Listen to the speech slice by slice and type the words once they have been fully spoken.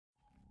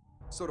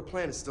So the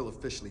plan is still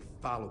officially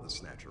follow the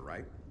Snatcher,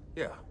 right?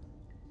 Yeah.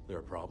 There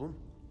a problem?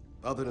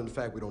 Other than the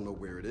fact we don't know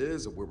where it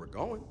is or where we're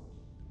going.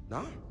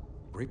 Nah,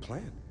 great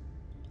plan.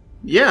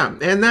 Yeah,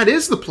 and that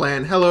is the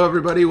plan. Hello,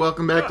 everybody.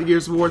 Welcome back to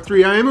Gears of War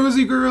 3. I am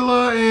Uzi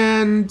Gorilla,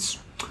 and...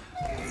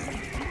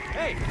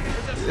 Hey!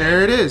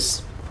 there it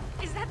is.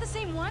 Is that the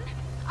same one?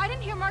 I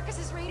didn't hear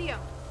Marcus's radio.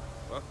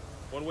 Well,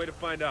 one way to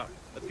find out.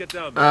 Let's get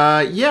down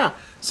there. Yeah.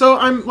 So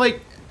I'm,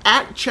 like,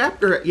 Act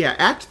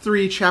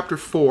 3, Chapter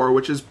 4,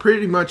 which is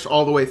pretty much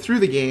all the way through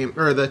the game,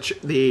 or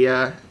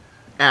the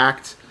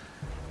act.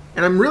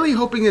 And I'm really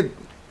hoping it,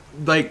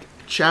 like,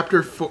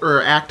 Chapter 4,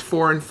 or Act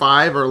 4 and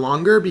 5 are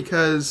longer,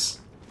 because...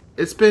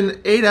 it's been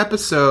 8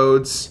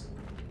 episodes,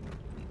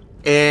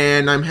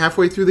 and I'm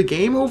halfway through the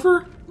game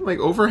over? Like,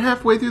 over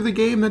halfway through the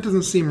game? That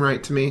doesn't seem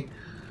right to me.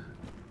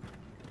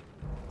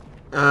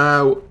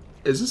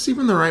 Is this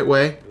even the right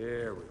way?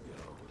 There we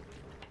go.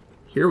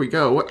 Here we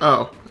go. What?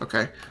 Oh,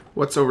 okay.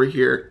 What's over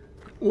here?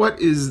 What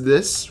is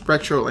this?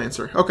 Retro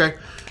Lancer. Okay.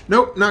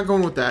 Nope, not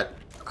going with that.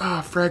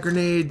 Ah, frag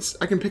grenades.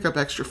 I can pick up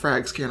extra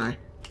frags, can't I?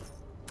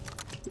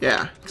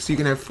 Yeah, so you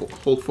can have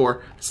hold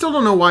 4. Still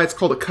don't know why it's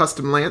called a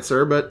custom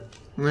Lancer, but...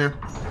 yeah.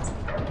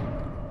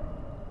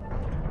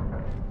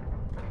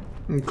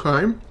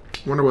 Okay.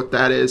 Wonder what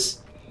that is.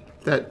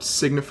 If that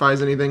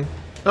signifies anything.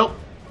 Oh.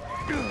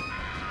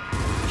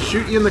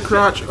 Shoot you in the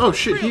crotch. Oh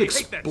shit, he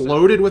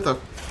exploded with a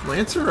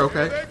Lancer?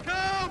 Okay.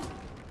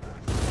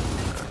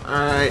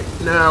 Alright.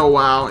 No,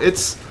 wow.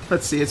 It's...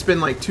 let's see, it's been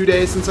like 2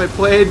 days since I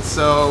played,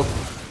 so...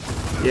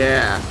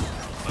 yeah.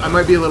 I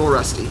might be a little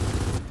rusty.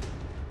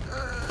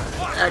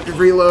 Active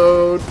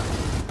reload.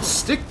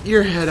 Stick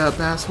your head up,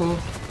 asshole.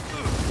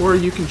 Or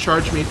you can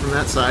charge me from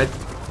that side.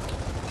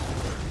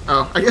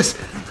 Oh, I guess...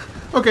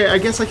 okay, I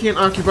guess I can't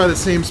occupy the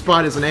same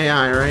spot as an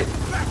AI, right?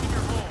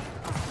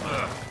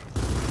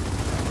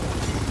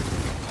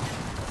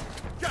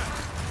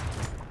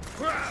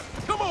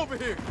 Come over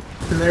here.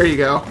 And there you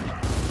go.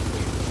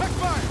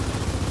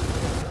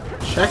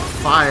 Check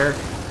fire.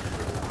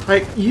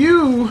 Like,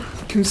 you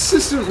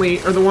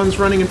consistently are the ones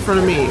running in front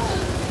of me.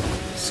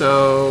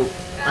 So,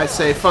 I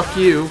say fuck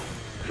you.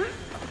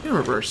 In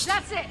reverse.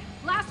 That's it.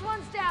 Last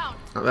one's down.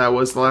 Oh, that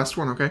was the last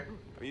one, okay.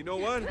 You know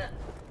what? In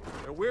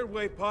a weird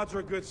way, pods are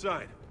a good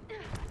sign.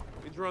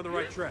 Means we're on the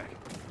right track.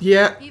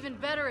 Yeah. Even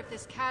better if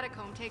this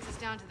catacomb takes us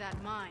down to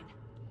that mine.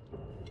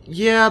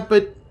 Yeah,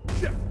 but...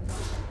 Shit.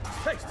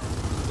 Hey,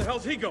 where the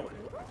hell's he going?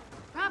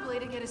 Probably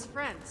to get his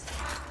friends.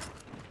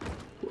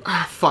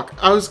 ah, fuck.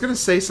 I was gonna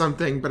say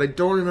something, but I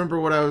don't remember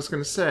what I was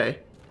gonna say.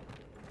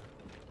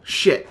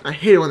 Shit. I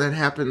hate it when that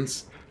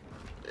happens.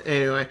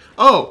 Anyway.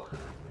 Oh!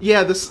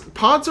 Yeah, this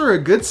pods are a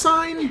good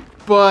sign,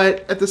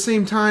 but at the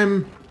same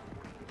time...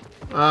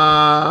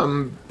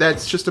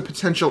 that's just a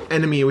potential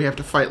enemy we have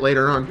to fight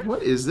later on.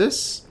 What is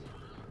this?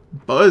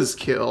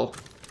 Buzzkill.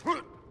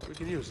 We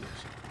can use this.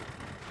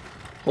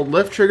 Hold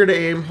left trigger to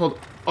aim, hold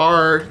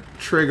R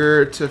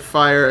trigger to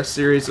fire a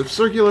series of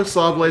circular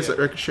saw blades that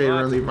ricochet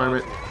around the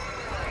environment.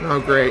 Oh,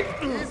 great.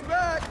 He's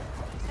back!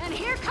 And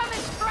here come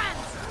his friends!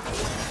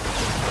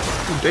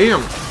 Oh,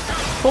 damn.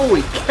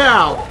 Holy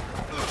cow!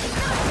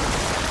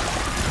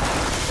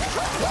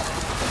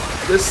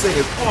 This thing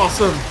is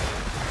awesome.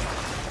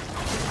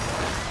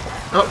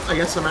 Oh, I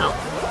guess I'm out.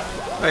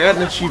 I got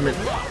an achievement.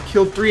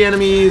 Killed 3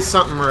 enemies,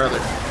 something or other.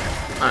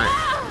 Alright.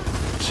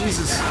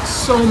 Jesus,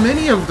 so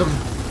many of them.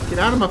 Get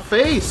out of my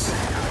face.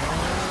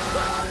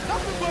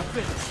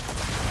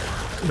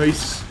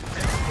 Nice.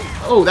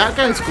 Oh, that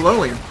guy's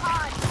glowing.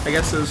 I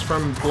guess it was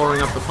from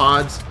blowing up the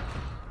pods.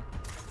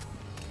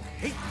 I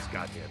hate this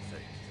goddamn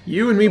thing.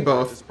 You and me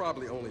both. There's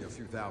probably only a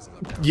few thousand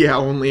of them. Yeah,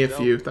 only a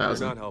few You're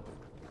thousand. not helping.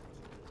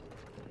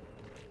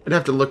 I'd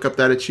have to look up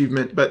that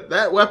achievement, but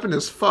that weapon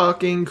is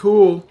fucking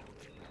cool.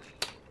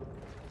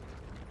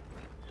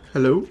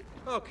 Hello?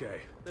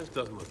 Okay, this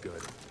doesn't look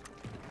good.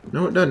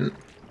 No, it doesn't.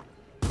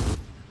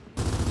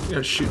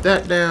 Gotta shoot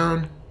that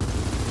down.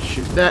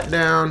 Shoot that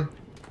down.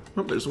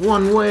 Oh, there's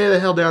one way the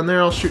hell down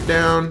there I'll shoot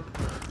down.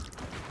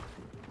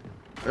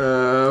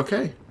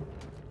 Okay.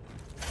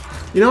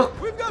 You know,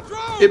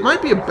 it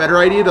might be a better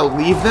idea to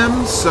leave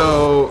them,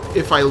 so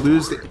if I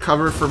lose the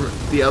cover from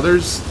the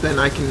others, then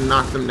I can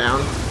knock them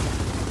down.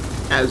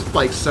 As,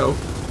 like so.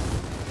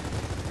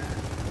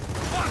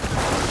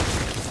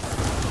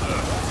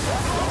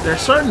 They're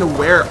starting to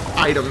wear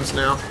items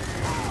now.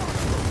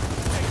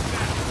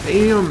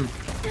 Damn.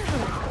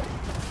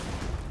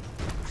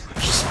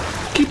 Just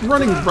keep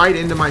running right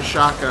into my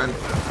shotgun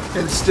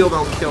and still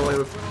don't kill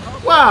him.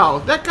 Wow,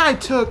 that guy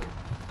took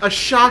a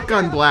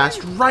shotgun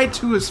blast right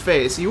to his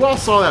face. You all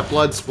saw that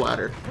blood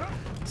splatter.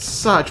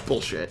 Such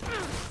bullshit.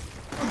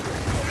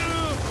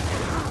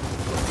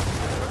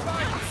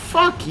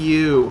 Fuck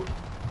you.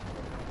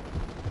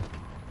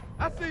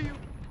 I see you.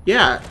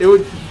 Yeah, it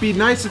would be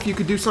nice if you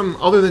could do something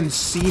other than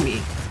see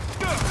me.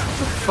 Get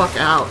the fuck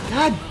out.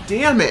 God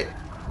damn it.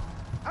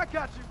 I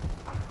got you.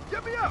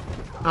 Get me up.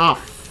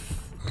 Oh.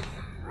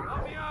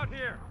 Help me out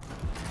here.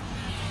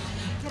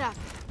 Get up.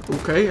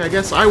 Okay, I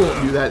guess I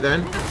won't do that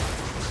then.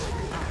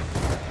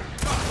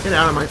 Get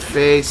out of my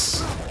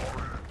face.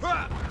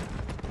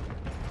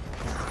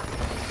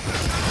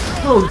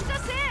 Oh, Locked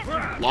us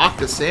in.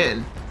 locked us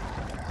in.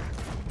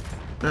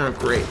 Oh,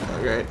 great.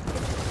 Okay.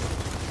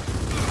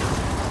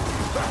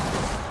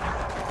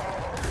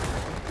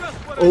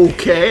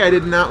 Okay, I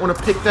did not want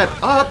to pick that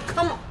up.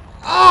 Come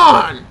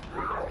on!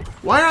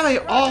 Why are they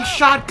all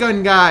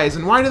shotgun guys?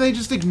 And why do they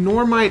just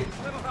ignore my...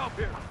 Little help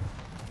here.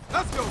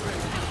 Let's go, baby.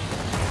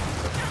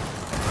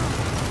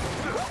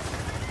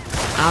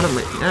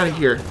 Out of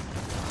here.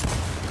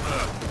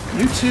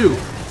 You too.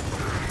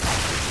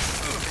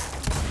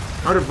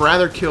 I would have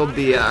rather killed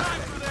the,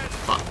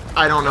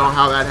 I don't know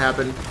how that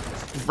happened.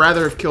 I'd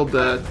rather have killed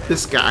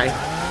this guy.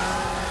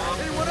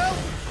 Anyone else?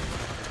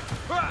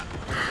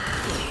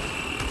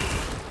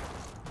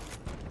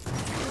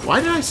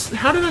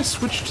 How did I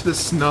switch to the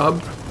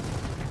snub?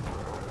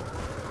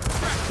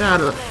 Get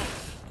out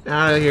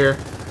of here.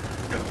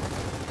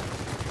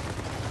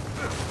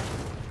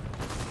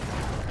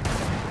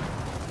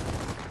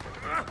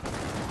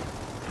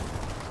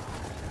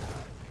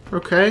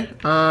 Okay,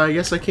 I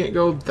guess I can't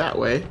go that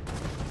way.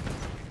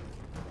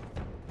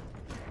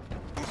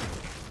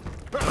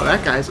 Oh,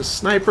 that guy's a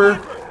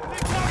sniper.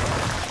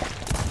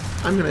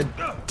 I'm gonna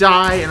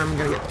die and I'm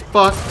gonna get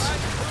fucked.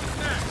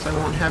 So I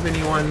won't have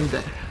anyone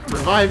to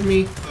revive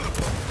me.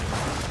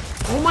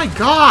 Oh my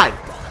god!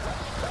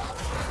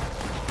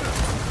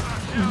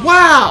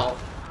 Wow!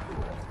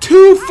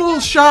 2 full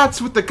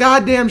shots with the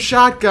goddamn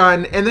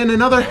shotgun and then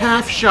another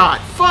half shot.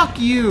 Fuck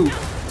you!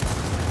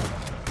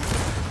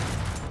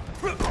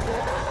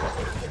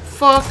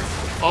 Fuck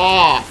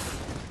off.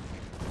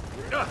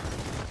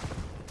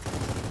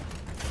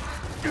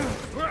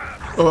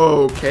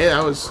 Okay,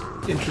 that was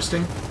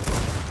interesting.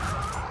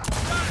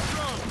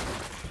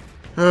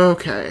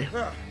 Okay.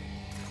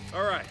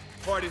 Alright,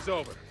 party's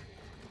over.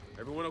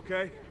 Everyone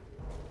okay?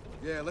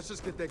 Yeah, let's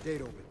just get that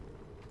gate open.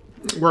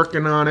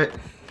 Working on it.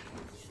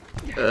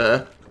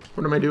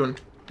 What am I doing?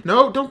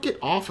 No, don't get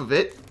off of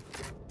it.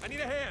 I need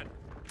a hand.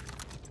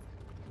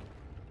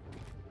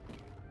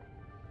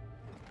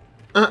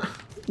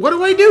 What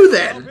do I do Help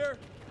then? here?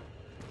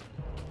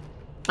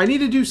 I need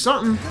to do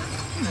something.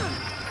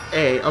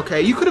 Hey,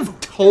 okay, you could have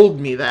told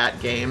me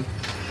that, game.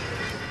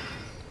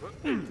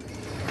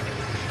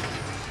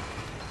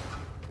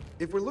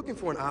 If we're looking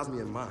for an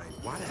Osmian mine,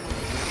 why the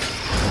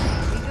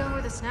hell? We go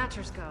where the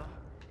Snatchers go.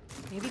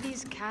 Maybe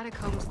these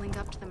catacombs link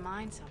up to the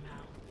mine somehow.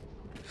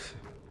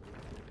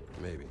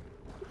 Maybe.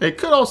 It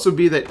could also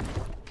be that,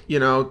 you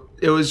know,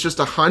 it was just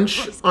a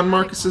hunch on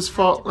Marcus's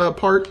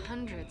part.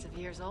 Hundreds of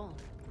years old.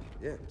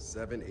 Yeah,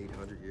 700,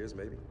 800 years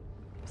maybe.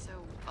 So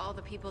all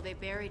the people they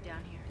buried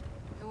down here,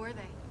 who were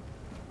they?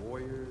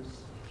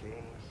 Warriors, kings,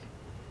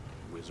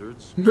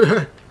 Wizards?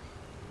 not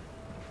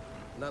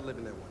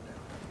living that one down.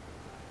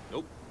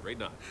 Nope, right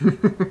not.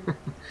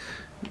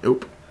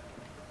 Nope.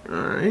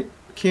 Alright.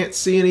 Can't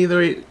see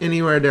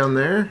anywhere down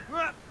there.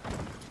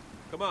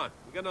 Come on,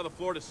 we got another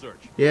floor to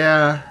search.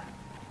 Yeah.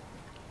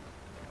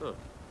 Huh,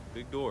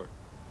 big door.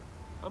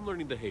 I'm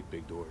learning to hate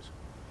big doors.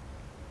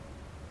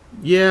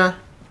 Yeah.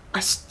 I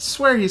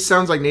swear he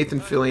sounds like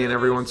Nathan Fillion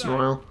every once in a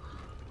while.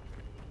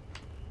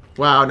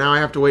 Wow, now I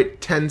have to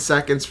wait 10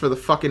 seconds for the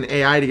fucking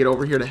AI to get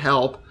over here to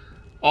help.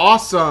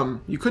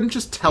 Awesome! You couldn't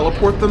just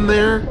teleport them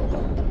there?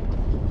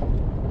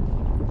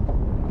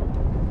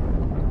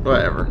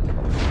 Whatever.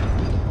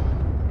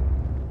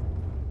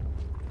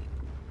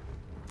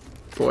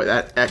 Boy,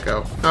 that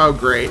echo. Oh,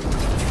 great.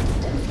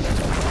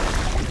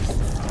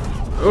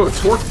 Oh,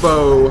 torque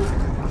bow.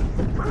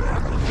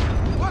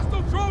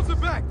 Hostile drones are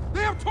back!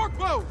 They have torque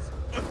bows!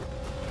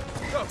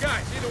 So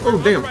guys, either we're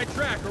on damn. the right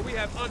track or we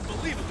have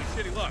unbelievably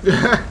shitty luck.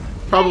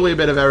 Probably a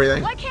bit of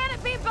everything. Why can't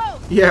it be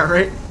both? Yeah,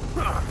 right?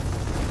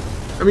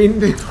 I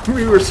mean, if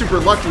we were super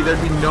lucky,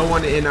 there'd be no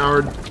one in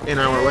our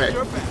way.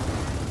 You're back.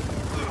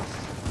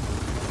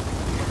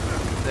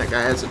 That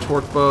guy has a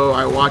torque bow.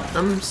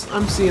 I'm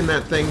seeing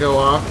that thing go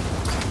off.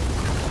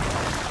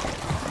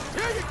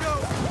 Here you go!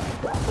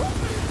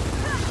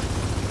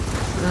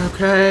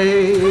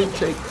 Okay,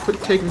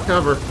 quit taking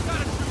cover.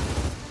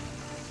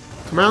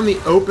 Come out in the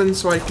open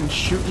so I can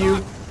shoot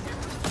you.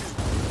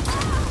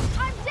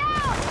 I'm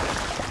down!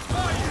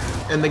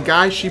 And the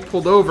guy she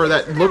pulled over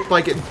that looked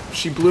like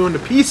she blew into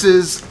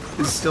pieces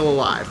is still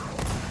alive.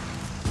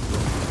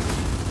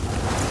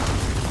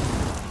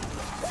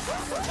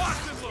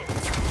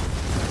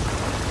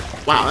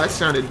 Wow, that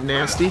sounded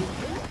nasty.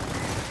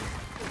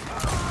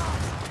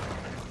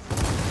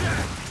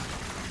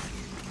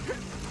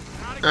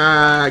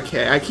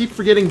 Okay, I keep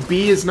forgetting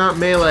B is not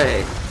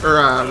melee.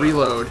 Or,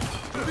 reload.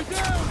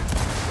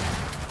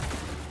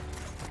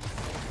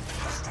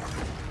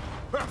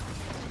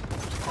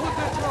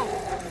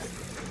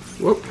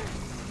 Whoop.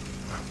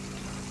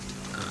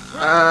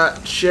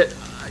 Shit.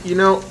 You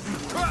know,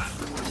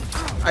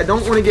 I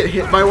don't want to get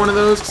hit by one of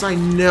those because I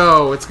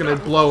know it's going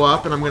to blow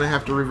up and I'm going to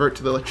have to revert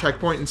to the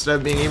checkpoint instead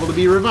of being able to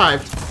be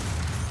revived.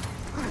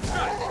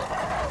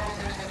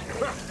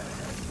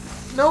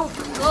 Nope.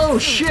 Oh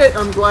shit,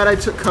 I'm glad I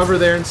took cover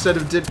there instead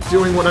of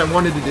doing what I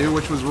wanted to do,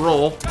 which was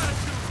roll.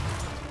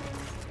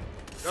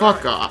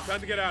 Fuck off.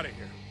 Time to get out of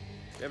here.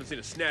 We haven't seen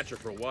a snatcher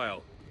for a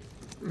while.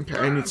 Okay,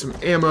 I need some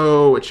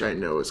ammo, which I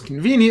know is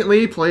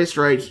conveniently placed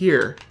right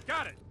here.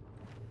 Got it.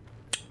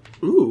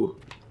 Ooh.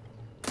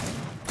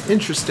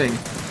 Interesting.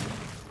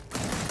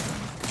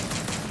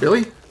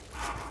 Really?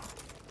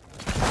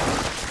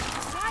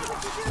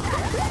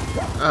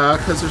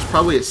 Because there's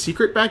probably a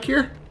secret back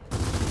here?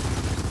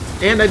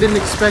 And I didn't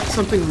expect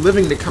something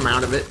living to come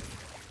out of it.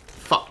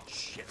 Fuck.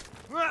 Shit.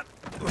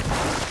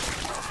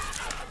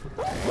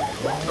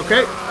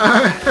 Okay.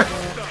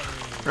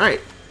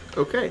 Right.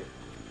 Okay.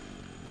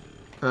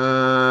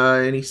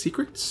 Any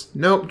secrets?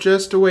 Nope,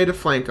 just a way to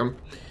flank them.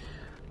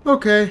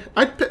 Okay.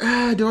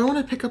 Do I want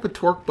to pick up a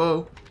torque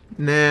bow?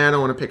 Nah, I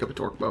don't want to pick up a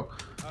torque bow.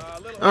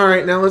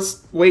 Alright, now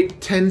let's wait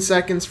 10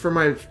 seconds for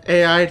my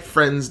AI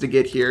friends to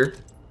get here.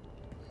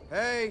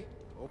 Hey,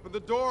 open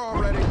the door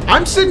already.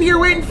 I'm sitting here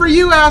waiting for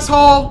you,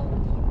 asshole!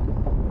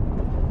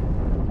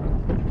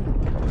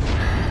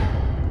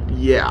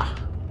 Yeah.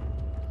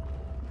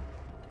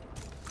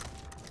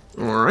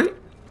 Alright.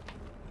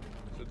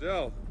 So,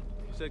 Del, you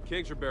said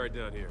kings are buried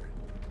down here.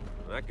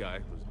 Well, that guy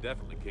was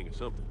definitely king of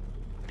something.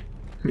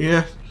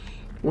 Yeah.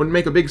 Wouldn't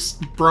make a big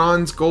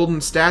bronze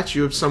golden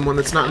statue of someone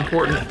that's not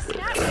important. There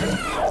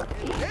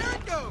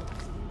it goes.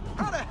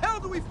 How the hell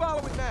do we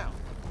follow it now?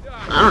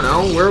 I don't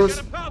know, where was...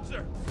 Get a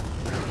pouncer.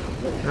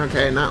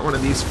 Okay, not one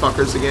of these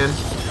fuckers again.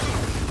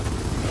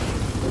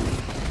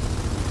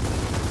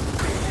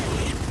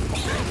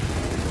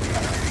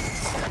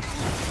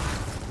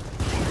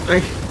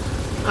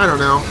 I don't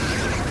know.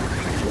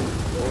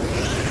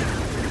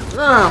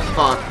 Ah,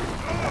 fuck.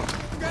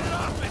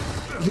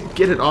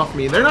 Get it off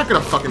me. They're not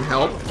gonna fucking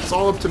help. It's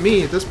all up to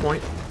me at this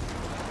point.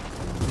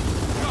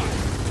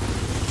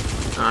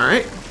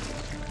 Alright.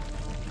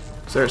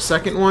 Is there a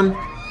second one?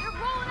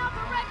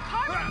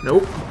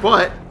 Nope,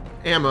 but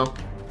ammo.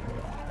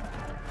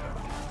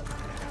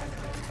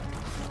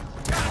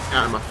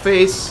 Out of my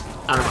face.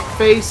 Out of my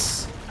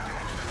face.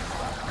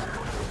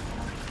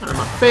 Out of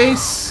my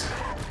face.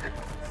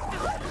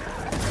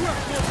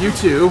 You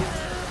too.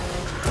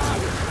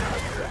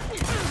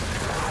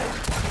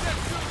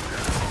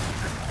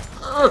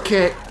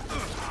 Okay.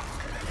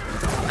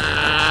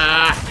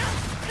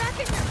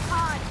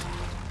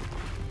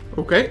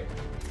 Okay.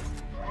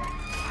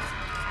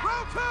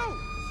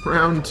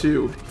 Round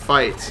two.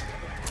 Fight.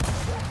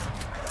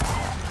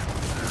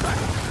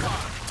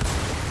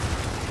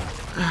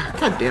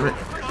 God damn it.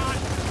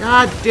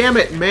 God damn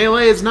it.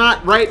 Melee is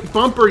not right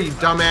bumper, you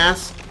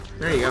dumbass.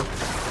 There you go.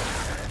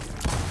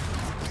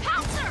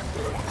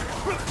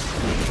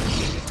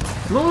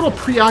 I'm a little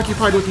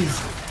preoccupied with these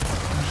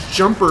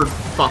jumper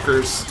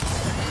fuckers.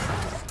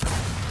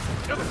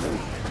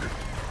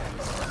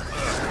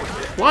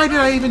 Why did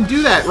I even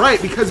do that? Right,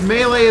 because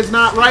melee is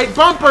not right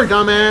bumper,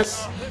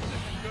 dumbass.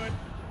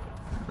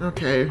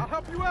 Okay. I'll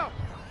help you out.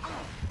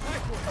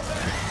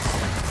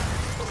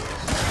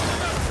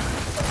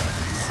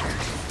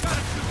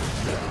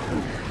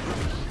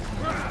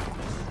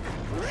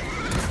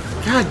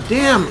 God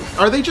damn.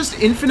 Are they just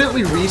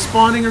infinitely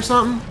respawning or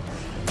something?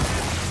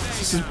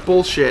 This is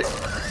bullshit.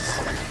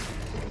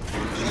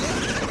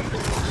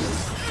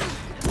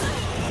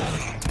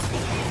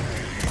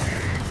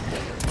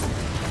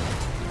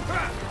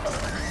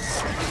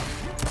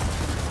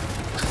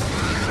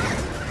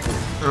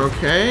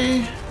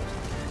 Okay.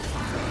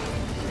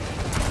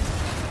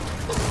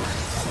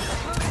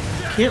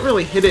 Can't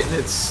really hit it in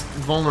its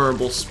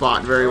vulnerable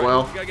spot very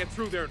well. We gotta get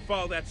through there and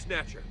follow that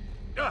snatcher.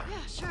 Yeah,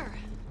 sure.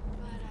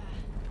 But,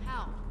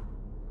 how?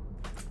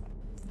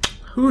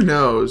 Who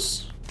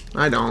knows?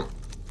 I don't.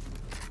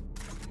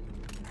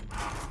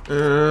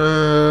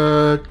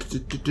 Oh,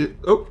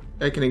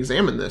 I can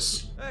examine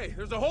this. Hey,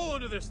 there's a hole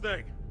under this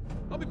thing.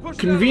 I'll be pushing.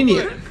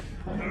 Convenient.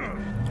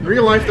 In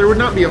real life, there would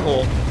not be a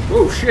hole.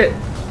 Oh shit.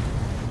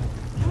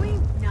 Can we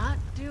not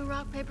do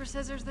rock, paper,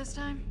 scissors this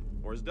time?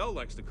 Or as Del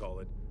likes to call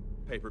it,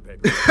 paper.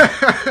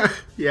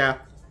 Yeah.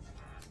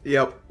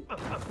 Yep.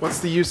 What's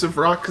the use of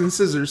rocks and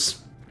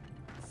scissors?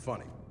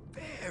 Funny.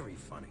 Very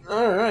funny.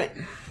 Alright.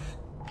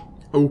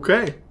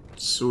 Okay.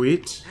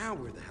 Sweet. Now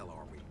where the hell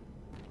are we?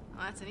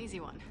 Well, that's an easy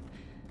one.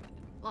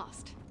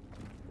 Lost.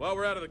 Well,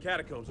 we're out of the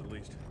catacombs at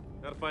least.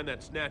 Gotta find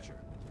that snatcher.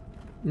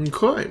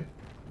 Okay.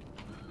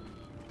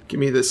 Give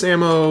me this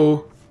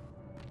ammo.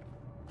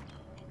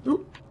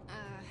 Oop.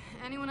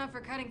 Anyone up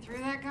for cutting through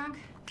that gunk?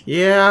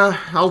 Yeah,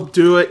 I'll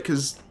do it,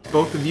 because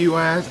both of you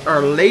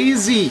are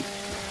lazy.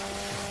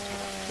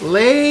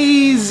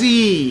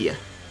 Lazy!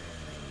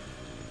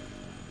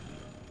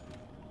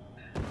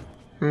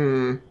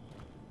 We're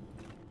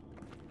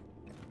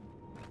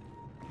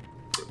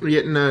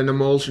getting an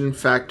emulsion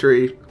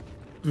factory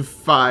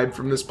vibe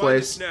from this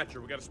place. Find the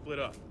snatcher. We gotta split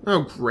up.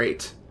 Oh,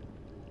 great.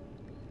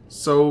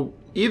 So,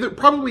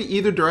 probably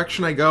either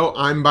direction I go,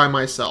 I'm by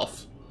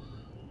myself.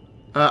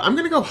 I'm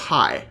gonna go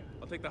high.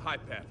 I'll take the high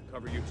path.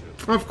 Cover you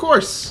two. Of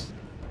course.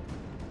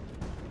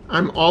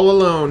 I'm all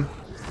alone.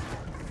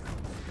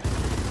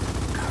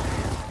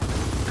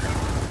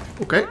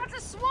 Okay. That's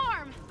a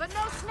swarm, but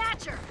no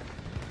snatcher.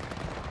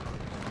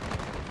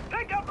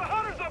 Take out the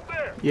hunters up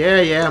there.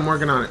 Yeah, I'm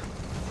working on it.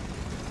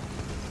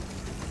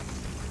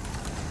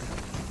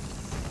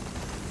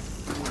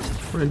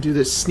 We're gonna do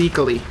this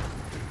sneakily.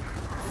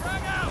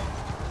 Frag out!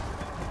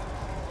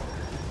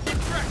 Keep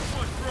track of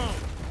one drone.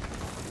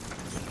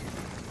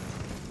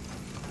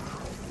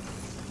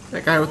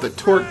 That guy with the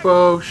torque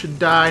bow should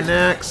die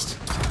next.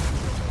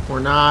 Or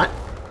not.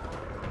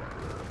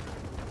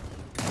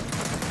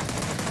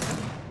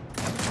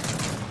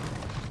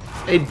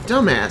 A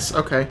dumbass.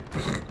 Okay.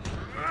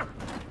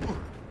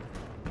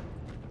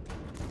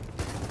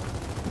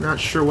 Not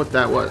sure what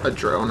that was. A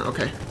drone.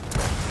 Okay.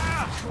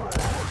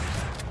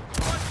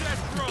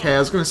 Okay, I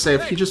was gonna say,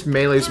 if he just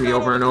melees me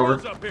over and over.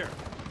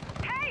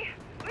 Hey,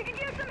 we could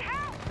use some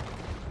help.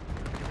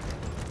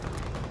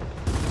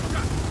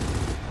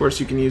 Of course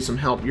you can use some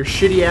help. Your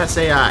shitty ass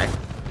AI.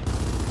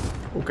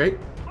 Okay.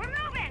 We're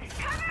moving.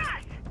 Cover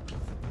us.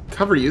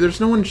 Cover you? There's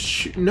no one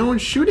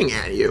shooting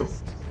at you.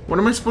 What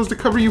am I supposed to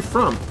cover you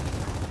from?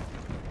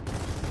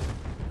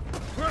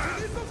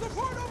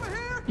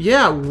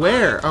 Yeah,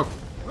 where? Oh,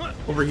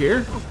 over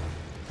here?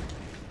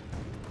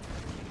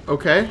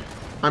 Okay.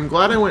 I'm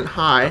glad I went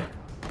high.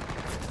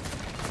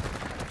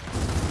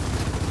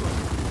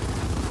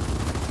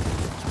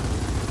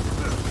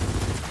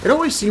 It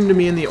always seemed to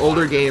me in the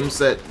older games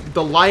that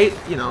the light,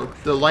 you know,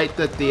 the light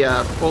that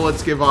the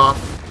bullets give off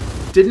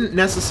didn't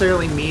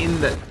necessarily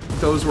mean that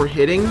those were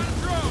hitting.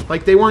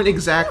 Like, they weren't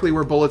exactly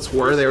where bullets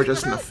were, they were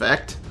just an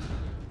effect.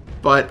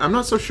 But I'm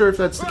not so sure if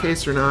that's the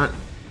case or not.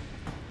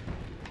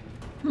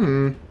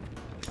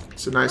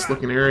 It's a nice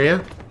looking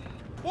area.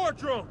 More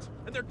drones,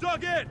 and they're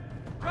dug in.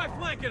 Try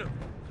flanking them.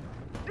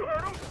 You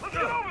heard them. Let's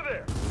get over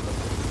there.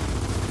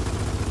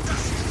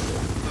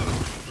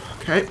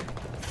 Okay.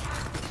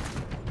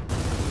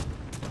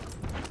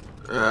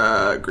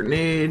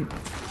 Grenade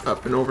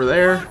up and over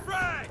there.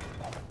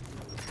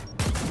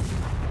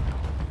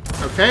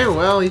 Okay,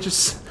 well, he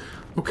just...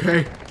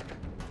 Okay.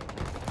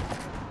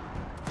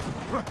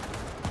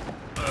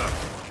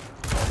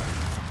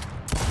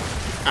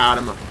 Out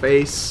of my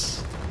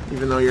face.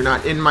 Even though you're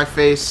not in my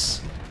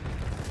face.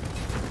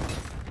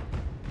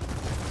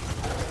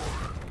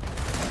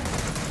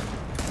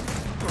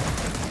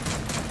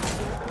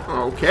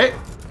 Okay.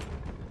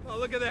 Oh,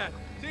 look at that.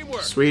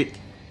 Teamwork. Sweet.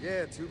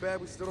 Yeah, too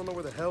bad we still don't know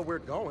where the hell we're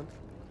going.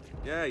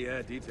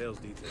 Yeah, details.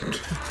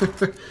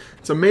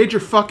 It's a major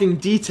fucking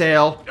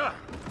detail.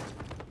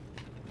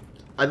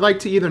 I'd like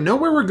to either know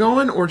where we're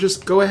going or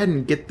just go ahead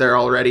and get there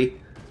already.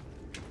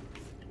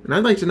 And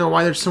I'd like to know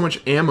why there's so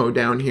much ammo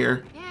down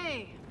here.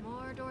 Yay,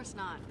 more door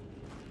snot.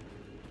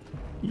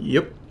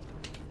 Yep.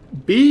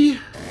 B.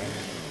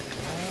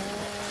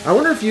 I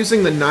wonder if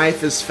using the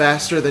knife is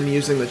faster than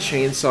using the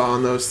chainsaw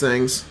on those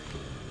things.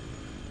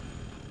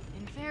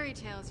 In fairy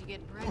tales, you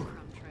get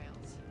breadcrumb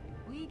trails.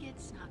 We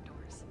get snot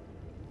doors.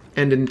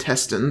 And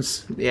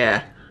intestines.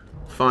 Yeah.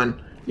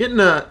 Fun. Getting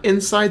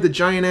inside the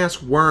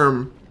giant-ass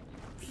worm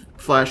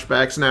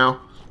flashbacks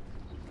now.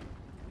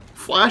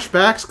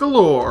 Flashbacks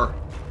galore.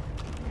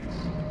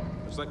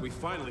 Looks like we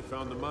finally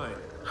found the mine.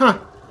 Huh.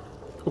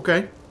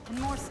 Okay. And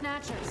more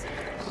snatchers.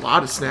 A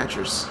lot of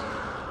snatchers.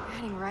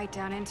 Heading right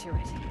down into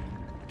it.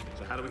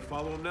 So how do we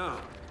follow him now?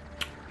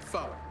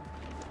 Follow.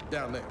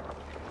 Down there.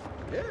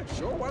 Yeah,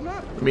 sure, why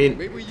not? I mean...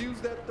 Maybe we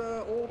use that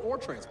old ore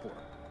transporter.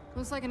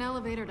 Looks like an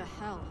elevator to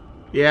hell.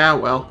 Yeah,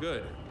 well.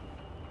 Good.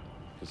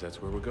 Because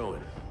that's where we're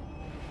going.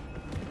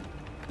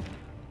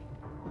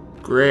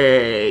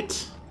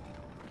 Great.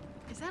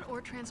 Is that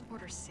ore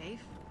transporter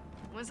safe?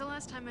 When's the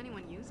last time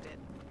anyone used it?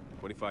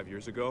 25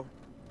 years ago?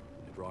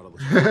 They brought all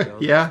the stuff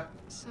down. Yeah.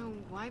 So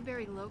why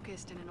bury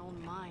Locust in an old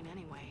mine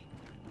anyway?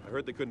 I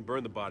heard they couldn't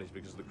burn the bodies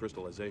because of the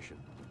crystallization.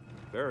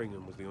 Burying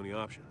them was the only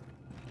option.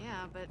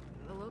 Yeah, but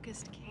the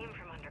Locust came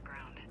from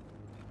underground.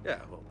 Yeah,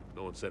 well,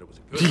 no one said it was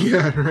a good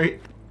Yeah,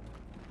 right.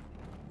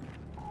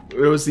 It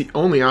was the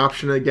only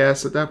option, I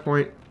guess, at that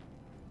point.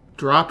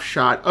 Drop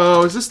shot.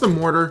 Oh, is this the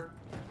mortar?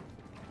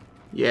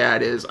 Yeah,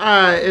 it is.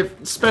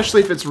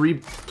 Especially if it's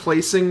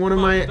replacing one of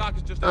my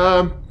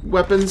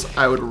weapons,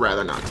 I would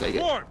rather not take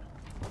it. Warren!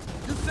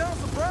 You sound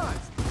surprised.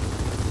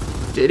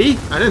 Did he?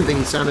 I didn't think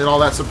he sounded all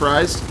that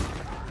surprised.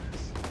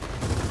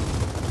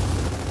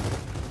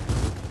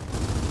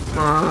 Come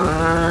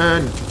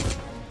on.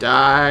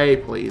 Die,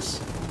 please.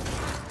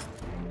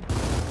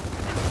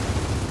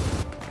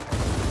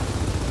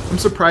 I'm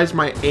surprised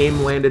my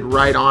aim landed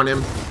right on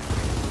him.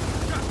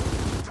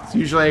 So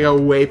usually I go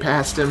way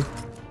past him.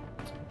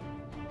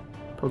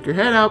 Poke your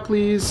head out,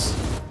 please.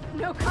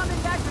 No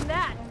coming back from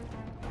that.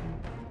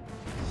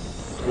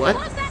 What?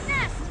 Close that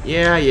nest.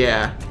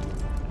 Yeah.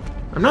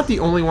 I'm not the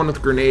only one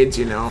with grenades,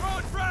 you know.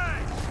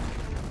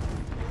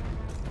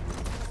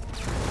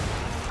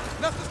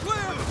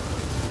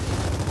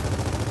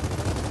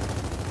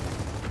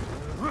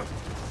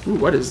 Ooh,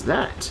 what is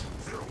that?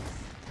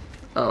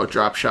 Oh,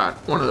 drop shot.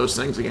 One of those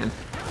things again.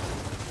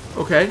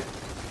 Okay.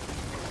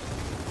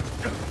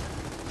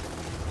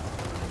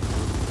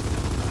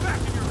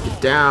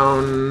 Get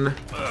down.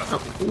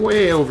 Oh,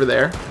 way over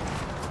there.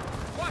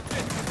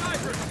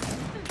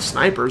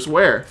 Snipers?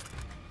 Where?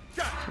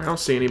 I don't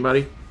see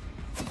anybody.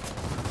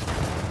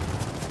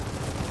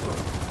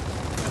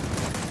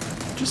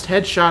 Just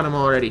headshot him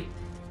already.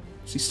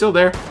 Is he still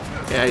there?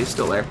 Yeah, he's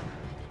still there.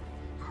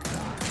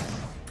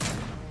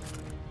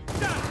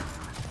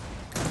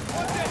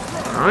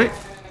 Alright.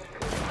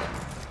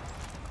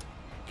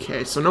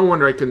 Okay, so no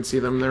wonder I couldn't see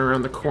them. They're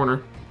around the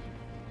corner.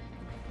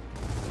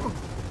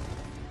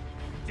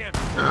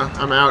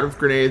 I'm out of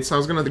grenades. I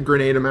was gonna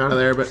grenade him out of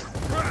there, but...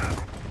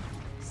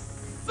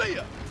 See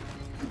ya.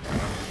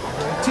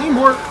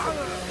 Teamwork!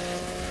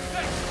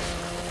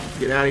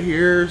 Get out of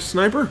here,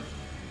 sniper.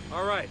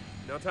 Alright,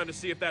 now time to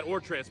see if that ore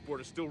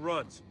transporter still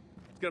runs.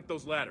 Let's get up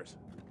those ladders.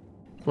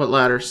 What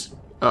ladders?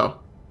 Oh,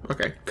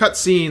 okay.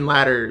 Cutscene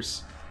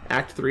ladders.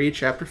 Act 3,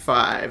 Chapter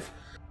 5.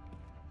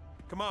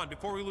 Come on,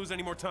 before we lose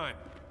any more time.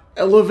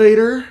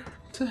 Elevator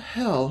to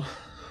hell.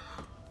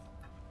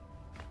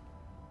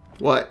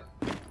 What?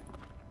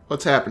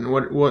 What's happened?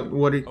 What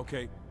are...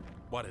 Okay,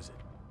 what is it?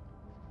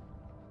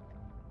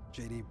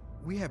 JD,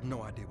 we have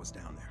no idea what's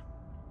down there.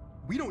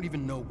 We don't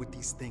even know what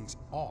these things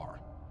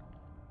are.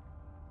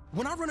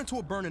 When I run into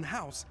a burning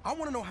house, I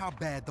want to know how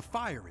bad the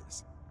fire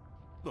is.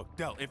 Look,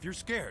 Del, if you're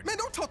scared... Man,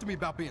 don't talk to me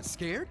about being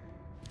scared.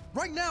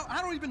 Right now,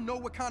 I don't even know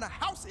what kind of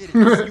house it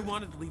is. You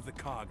wanted to leave the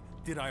cog.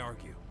 Did I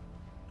argue?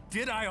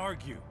 Did I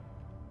argue?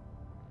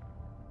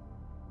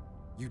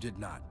 You did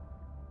not.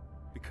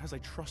 Because I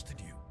trusted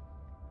you.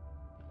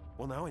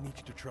 Well, now I need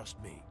you to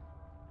trust me.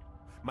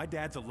 My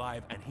dad's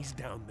alive, and he's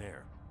down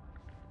there.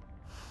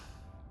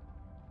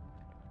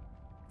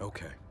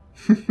 Okay.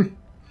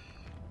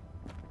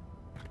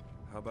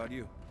 How about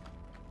you?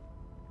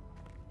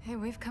 Hey,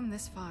 we've come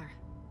this far.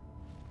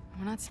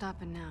 We're not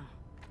stopping now.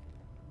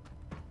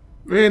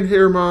 And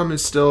here Mom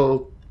is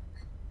still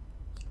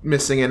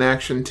missing in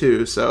action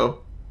too,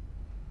 so...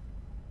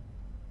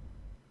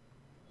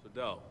 So,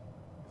 Del,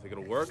 you think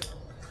it'll work?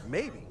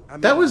 Maybe. I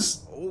mean, That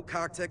was... old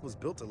Cogtech was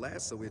built to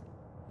last, so it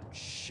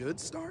should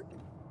start.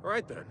 All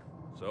right, then.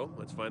 So,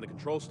 let's find the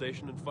control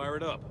station and fire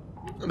it up.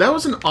 That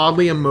was an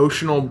oddly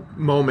emotional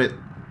moment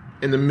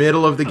in the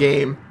middle of the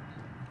game.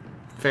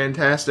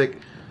 Fantastic.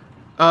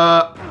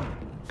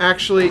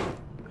 Actually,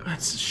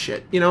 that's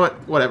shit. You know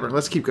what? Whatever.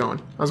 Let's keep going.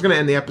 I was gonna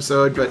end the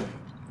episode, but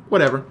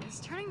whatever.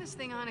 Is turning this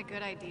thing on a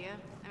good idea?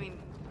 I mean,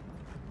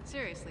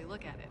 seriously,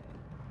 look at it.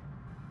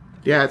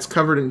 Yeah, it's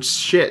covered in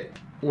shit.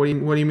 What do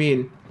you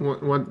mean?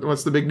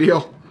 What's the big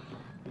deal?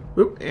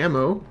 Oop,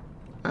 ammo.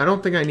 I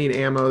don't think I need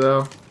ammo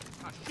though.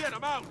 Ah, shit,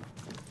 I'm out!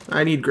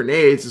 I need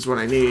grenades is what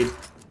I need.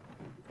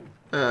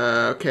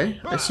 Okay.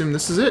 I assume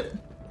this is it.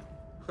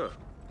 Huh.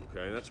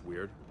 Okay, that's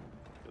weird.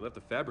 They left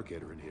the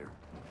fabricator in here.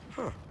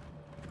 Huh.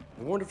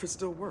 I wonder if it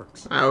still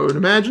works. I would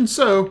imagine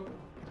so.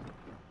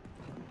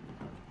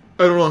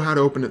 I don't know how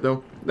to open it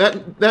though.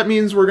 That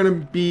means we're gonna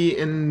be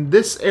in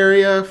this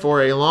area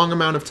for a long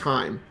amount of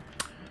time.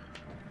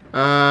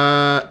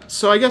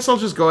 So I guess I'll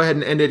just go ahead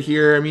and end it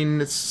here. I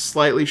mean, it's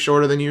slightly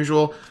shorter than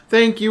usual.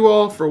 Thank you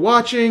all for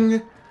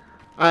watching.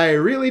 I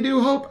really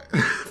do hope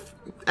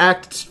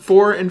Act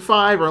 4 and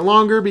 5 are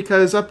longer,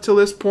 because up till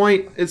this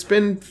point, it's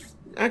been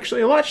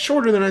actually a lot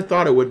shorter than I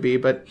thought it would be,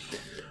 but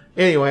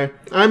anyway,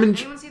 Anyone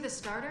see the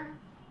starter?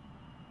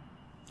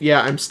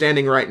 Yeah, I'm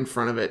standing right in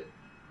front of it.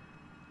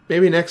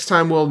 Maybe next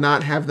time we'll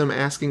not have them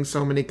asking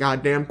so many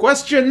goddamn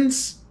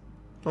questions.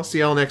 I'll see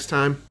y'all next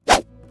time.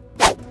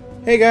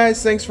 Hey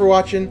guys, thanks for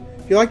watching.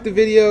 If you liked the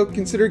video,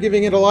 consider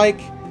giving it a like.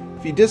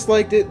 If you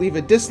disliked it, leave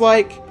a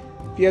dislike.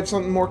 If you have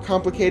something more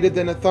complicated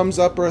than a thumbs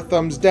up or a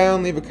thumbs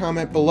down, leave a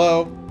comment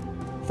below.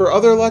 For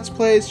other Let's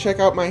Plays, check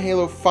out my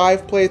Halo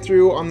 5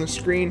 playthrough on the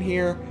screen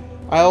here.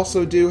 I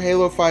also do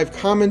Halo 5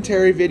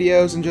 commentary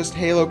videos and just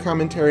Halo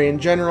commentary in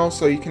general,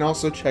 so you can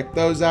also check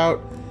those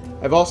out.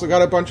 I've also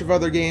got a bunch of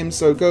other games,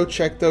 so go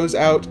check those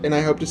out, and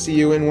I hope to see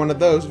you in one of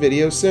those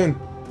videos soon.